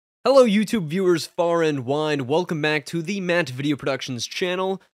Hello YouTube viewers far and wide, welcome back to the Matt Video Productions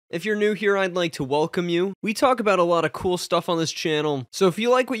channel. If you're new here, I'd like to welcome you. We talk about a lot of cool stuff on this channel, so if you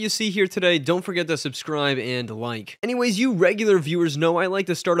like what you see here today, don't forget to subscribe and like. Anyways, you regular viewers know I like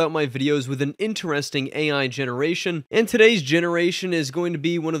to start out my videos with an interesting AI generation, and today's generation is going to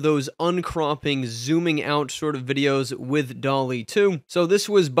be one of those uncropping, zooming out sort of videos with DALL-E 2. So this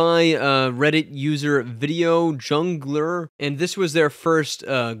was by Reddit user Video Jungler, and this was their first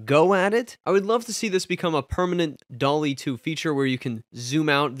go at it. I would love to see this become a permanent DALL-E 2 feature where you can zoom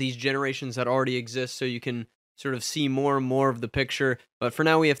out these generations that already exist so you can sort of see more and more of the picture, but for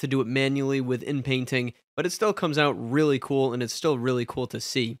now we have to do it manually with in-painting, but it still comes out really cool and it's still really cool to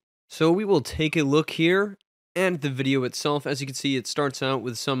see. So we will take a look here and the video itself. As you can see, it starts out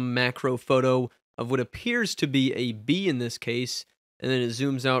with some macro photo of what appears to be a bee in this case, and then it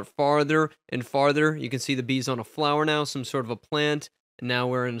zooms out farther and farther. You can see the bee's on a flower now, some sort of a plant, and now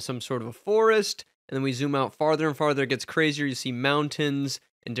we're in some sort of a forest, and then we zoom out farther and farther. It gets crazier. You see mountains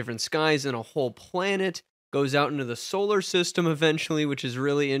and different skies, and a whole planet goes out into the solar system eventually, which is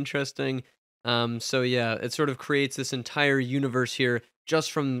really interesting. So yeah, it sort of creates this entire universe here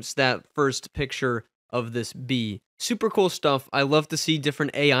just from that first picture of this bee. Super cool stuff. I love to see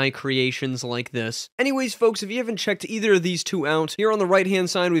different AI creations like this. Anyways, folks, if you haven't checked either of these two out, here on the right-hand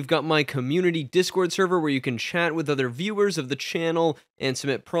side, we've got my community Discord server where you can chat with other viewers of the channel and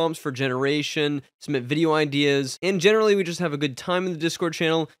submit prompts for generation, submit video ideas, and generally we just have a good time in the Discord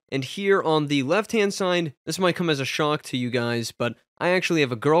channel. And here on the left-hand side, this might come as a shock to you guys, but I actually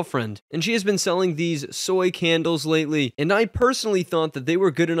have a girlfriend, and she has been selling these soy candles lately, and I personally thought that they were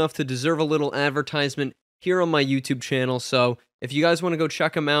good enough to deserve a little advertisement here on my YouTube channel, so if you guys want to go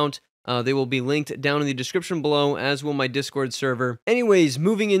check them out, they will be linked down in the description below, as will my Discord server. Anyways,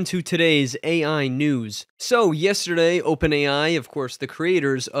 moving into today's AI news. So, yesterday, OpenAI, of course, the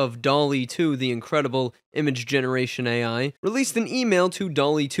creators of DALL-E 2, the incredible image generation AI, released an email to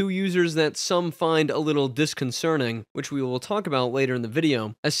DALL-E 2 users that some find a little disconcerting, which we will talk about later in the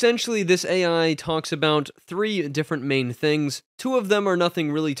video. Essentially, this AI talks about three different main things. Two of them are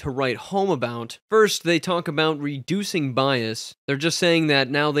nothing really to write home about. First, they talk about reducing bias. They're just saying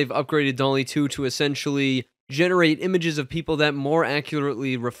that now they've upgraded DALL-E 2 to essentially generate images of people that more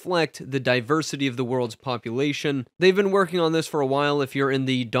accurately reflect the diversity of the world's population. They've been working on this for a while. If you're in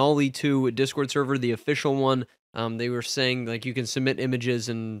the DALL-E 2 Discord server, the official one, they were saying like you can submit images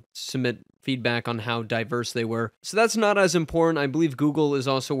and submit feedback on how diverse they were. So that's not as important. I believe Google is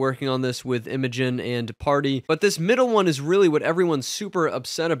also working on this with Imagen and Party. But this middle one is really what everyone's super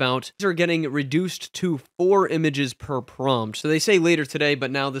upset about. These are getting reduced to 4 images per prompt. So they say later today,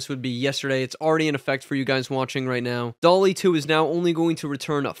 but now this would be yesterday. It's already in effect for you guys watching right now. DALL-E 2 is now only going to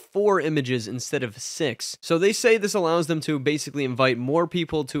return 4 images instead of 6. So they say this allows them to basically invite more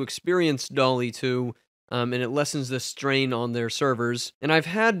people to experience DALL-E 2, and it lessens the strain on their servers. And I've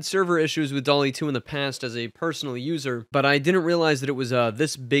had server issues with DALL-E 2 in the past as a personal user, but I didn't realize that it was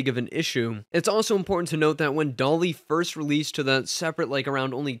this big of an issue. It's also important to note that when DALL-E first released to that separate, like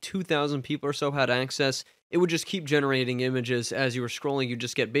around only 2,000 people or so had access, it would just keep generating images as you were scrolling. You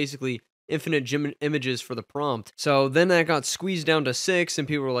just get basically infinite images for the prompt. So then that got squeezed down to 6, and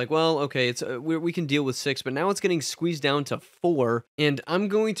people were like, well, okay, it's we can deal with 6, but now it's getting squeezed down to 4, and I'm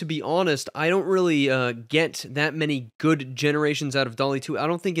going to be honest, I don't really get that many good generations out of DALL-E 2. I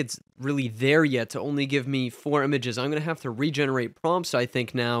don't think it's really there yet to only give me 4 images. I'm going to have to regenerate prompts, I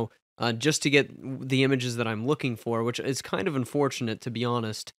think, now, just to get the images that I'm looking for, which is kind of unfortunate, to be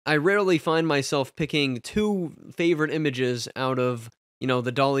honest. I rarely find myself picking 2 favorite images out of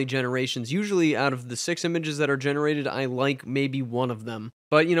the DALL-E generations. Usually out of the 6 images that are generated, I like maybe 1 of them.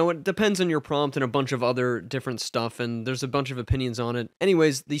 But, it depends on your prompt and a bunch of other different stuff, and there's a bunch of opinions on it.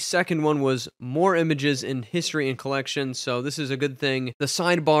 Anyways, the second one was more images in history and collection, so this is a good thing. The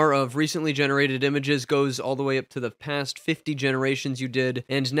sidebar of recently generated images goes all the way up to the past 50 generations you did,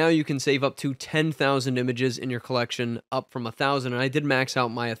 and now you can save up to 10,000 images in your collection, up from 1,000, and I did max out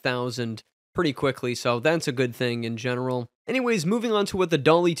my 1,000 pretty quickly, so that's a good thing in general. Anyways, moving on to what the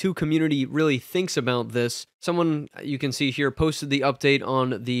DALL-E 2 community really thinks about this. Someone, you can see here, posted the update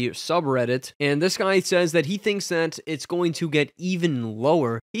on the subreddit, and this guy says that he thinks that it's going to get even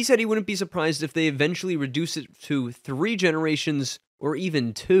lower. He said he wouldn't be surprised if they eventually reduce it to 3 generations or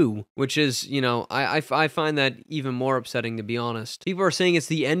even 2, which is, I find that even more upsetting, to be honest. People are saying it's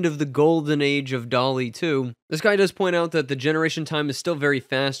the end of the golden age of DALL-E 2. This guy does point out that the generation time is still very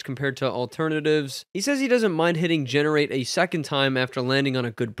fast compared to alternatives. He says he doesn't mind hitting generate a second time after landing on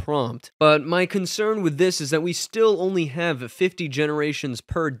a good prompt. But my concern with this is that we still only have 50 generations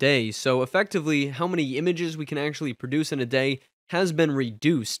per day, so effectively how many images we can actually produce in a day has been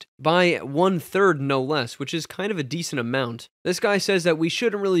reduced by 1/3, no less, which is kind of a decent amount. This guy says that we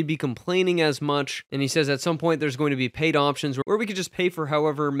shouldn't really be complaining as much, and he says at some point there's going to be paid options where we could just pay for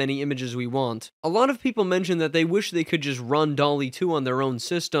however many images we want. A lot of people mention that they wish they could just run DALL-E 2 on their own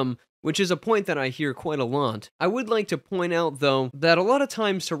system, which is a point that I hear quite a lot. I would like to point out, though, that a lot of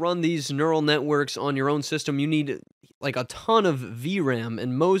times to run these neural networks on your own system, you need like a ton of VRAM,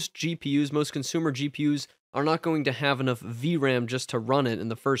 and most GPUs, most consumer GPUs, are not going to have enough VRAM just to run it in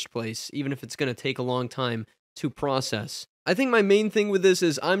the first place, even if it's going to take a long time to process. I think my main thing with this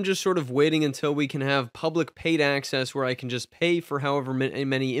is I'm just sort of waiting until we can have public paid access where I can just pay for however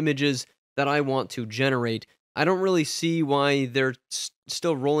many images that I want to generate. I don't really see why they're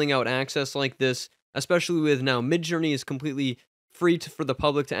still rolling out access like this, especially with now Midjourney is completely free for the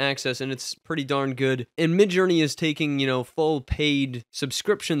public to access, and it's pretty darn good. And Midjourney is taking, full paid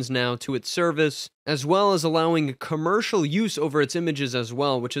subscriptions now to its service, as well as allowing commercial use over its images as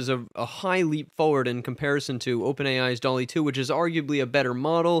well, which is a high leap forward in comparison to OpenAI's DALL-E 2, which is arguably a better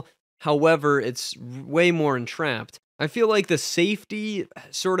model. However, it's way more entrapped. I feel like the safety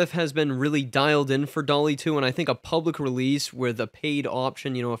sort of has been really dialed in for DALL-E 2, and I think a public release with a paid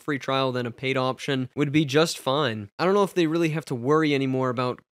option, a free trial, then a paid option, would be just fine. I don't know if they really have to worry anymore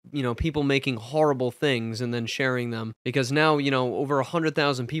about people making horrible things and then sharing them. Because now, over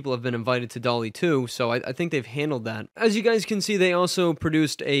 100,000 people have been invited to DALL-E 2, so I think they've handled that. As you guys can see, they also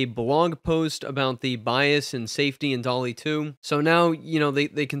produced a blog post about the bias and safety in DALL-E 2. So now,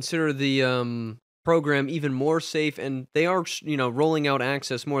 they consider the program even more safe, and they are, rolling out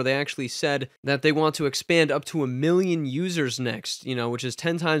access more. They actually said that they want to expand up to 1 million users next, which is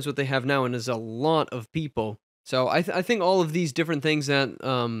 10 times what they have now and is a lot of people. So I think all of these different things that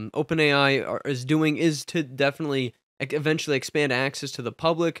OpenAI is doing is to definitely eventually expand access to the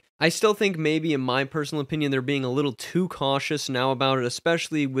public. I still think maybe, in my personal opinion, they're being a little too cautious now about it,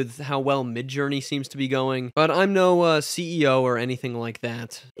 especially with how well Midjourney seems to be going. But I'm no CEO or anything like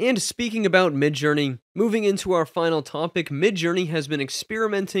that. And speaking about Midjourney, moving into our final topic, Midjourney has been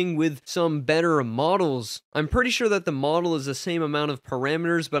experimenting with some better models. I'm pretty sure that the model is the same amount of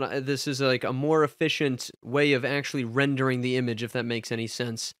parameters, but this is like a more efficient way of actually rendering the image, if that makes any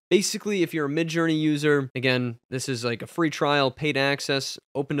sense. Basically, if you're a Midjourney user, again, this is like a free trial, paid access,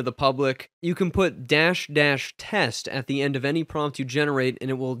 open to the public, you can put --test at the end of any prompt you generate, and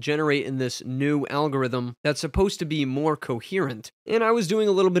it will generate in this new algorithm that's supposed to be more coherent. And I was doing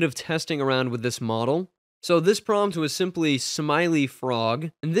a little bit of testing around with this model. So this prompt was simply smiley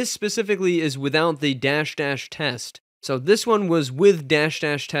frog, and this specifically is without the --test. So this one was with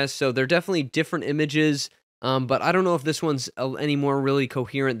 --test, so they're definitely different images. But I don't know if this one's any more really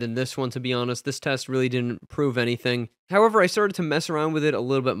coherent than this one, to be honest. This test really didn't prove anything. However, I started to mess around with it a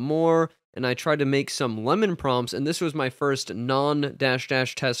little bit more, and I tried to make some lemon prompts, and this was my first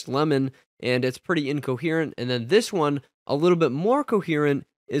non-test lemon, and it's pretty incoherent. And then this one, a little bit more coherent,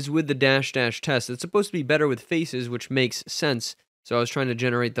 is with the --test. It's supposed to be better with faces, which makes sense. So I was trying to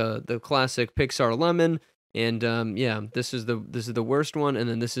generate the classic Pixar lemon, and yeah, this is the worst one, and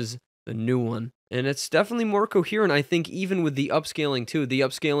then this is the new one. And it's definitely more coherent, I think, even with the upscaling, too. The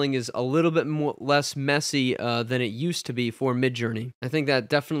upscaling is a little bit less messy than it used to be for Midjourney. I think that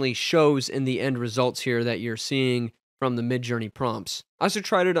definitely shows in the end results here that you're seeing from the Midjourney prompts. I also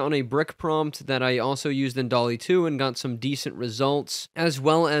tried it on a brick prompt that I also used in DALL-E 2 and got some decent results, as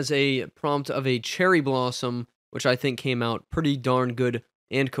well as a prompt of a cherry blossom, which I think came out pretty darn good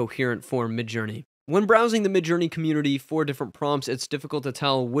and coherent for Midjourney. When browsing the Midjourney community for different prompts, it's difficult to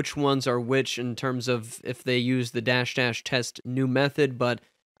tell which ones are which in terms of if they use the --test new method, but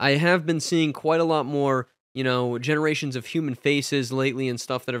I have been seeing quite a lot more, generations of human faces lately and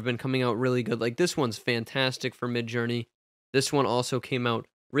stuff that have been coming out really good. Like this one's fantastic for Midjourney. This one also came out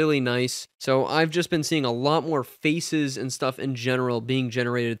really nice. So I've just been seeing a lot more faces and stuff in general being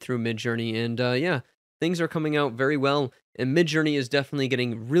generated through Midjourney, and yeah, things are coming out very well. And Midjourney is definitely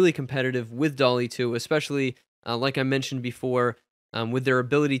getting really competitive with DALL-E 2, especially, like I mentioned before, with their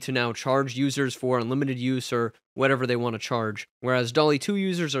ability to now charge users for unlimited use or whatever they want to charge. Whereas DALL-E 2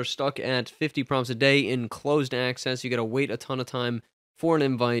 users are stuck at 50 prompts a day in closed access. You gotta wait a ton of time for an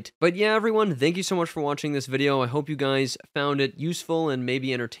invite. But yeah, everyone, thank you so much for watching this video. I hope you guys found it useful and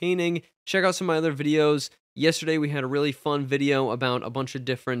maybe entertaining. Check out some of my other videos. Yesterday, we had a really fun video about a bunch of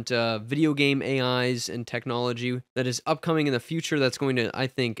different video game AIs and technology that is upcoming in the future that's going to, I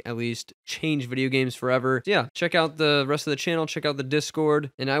think, at least change video games forever. So yeah, check out the rest of the channel, check out the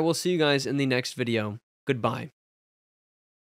Discord, and I will see you guys in the next video. Goodbye.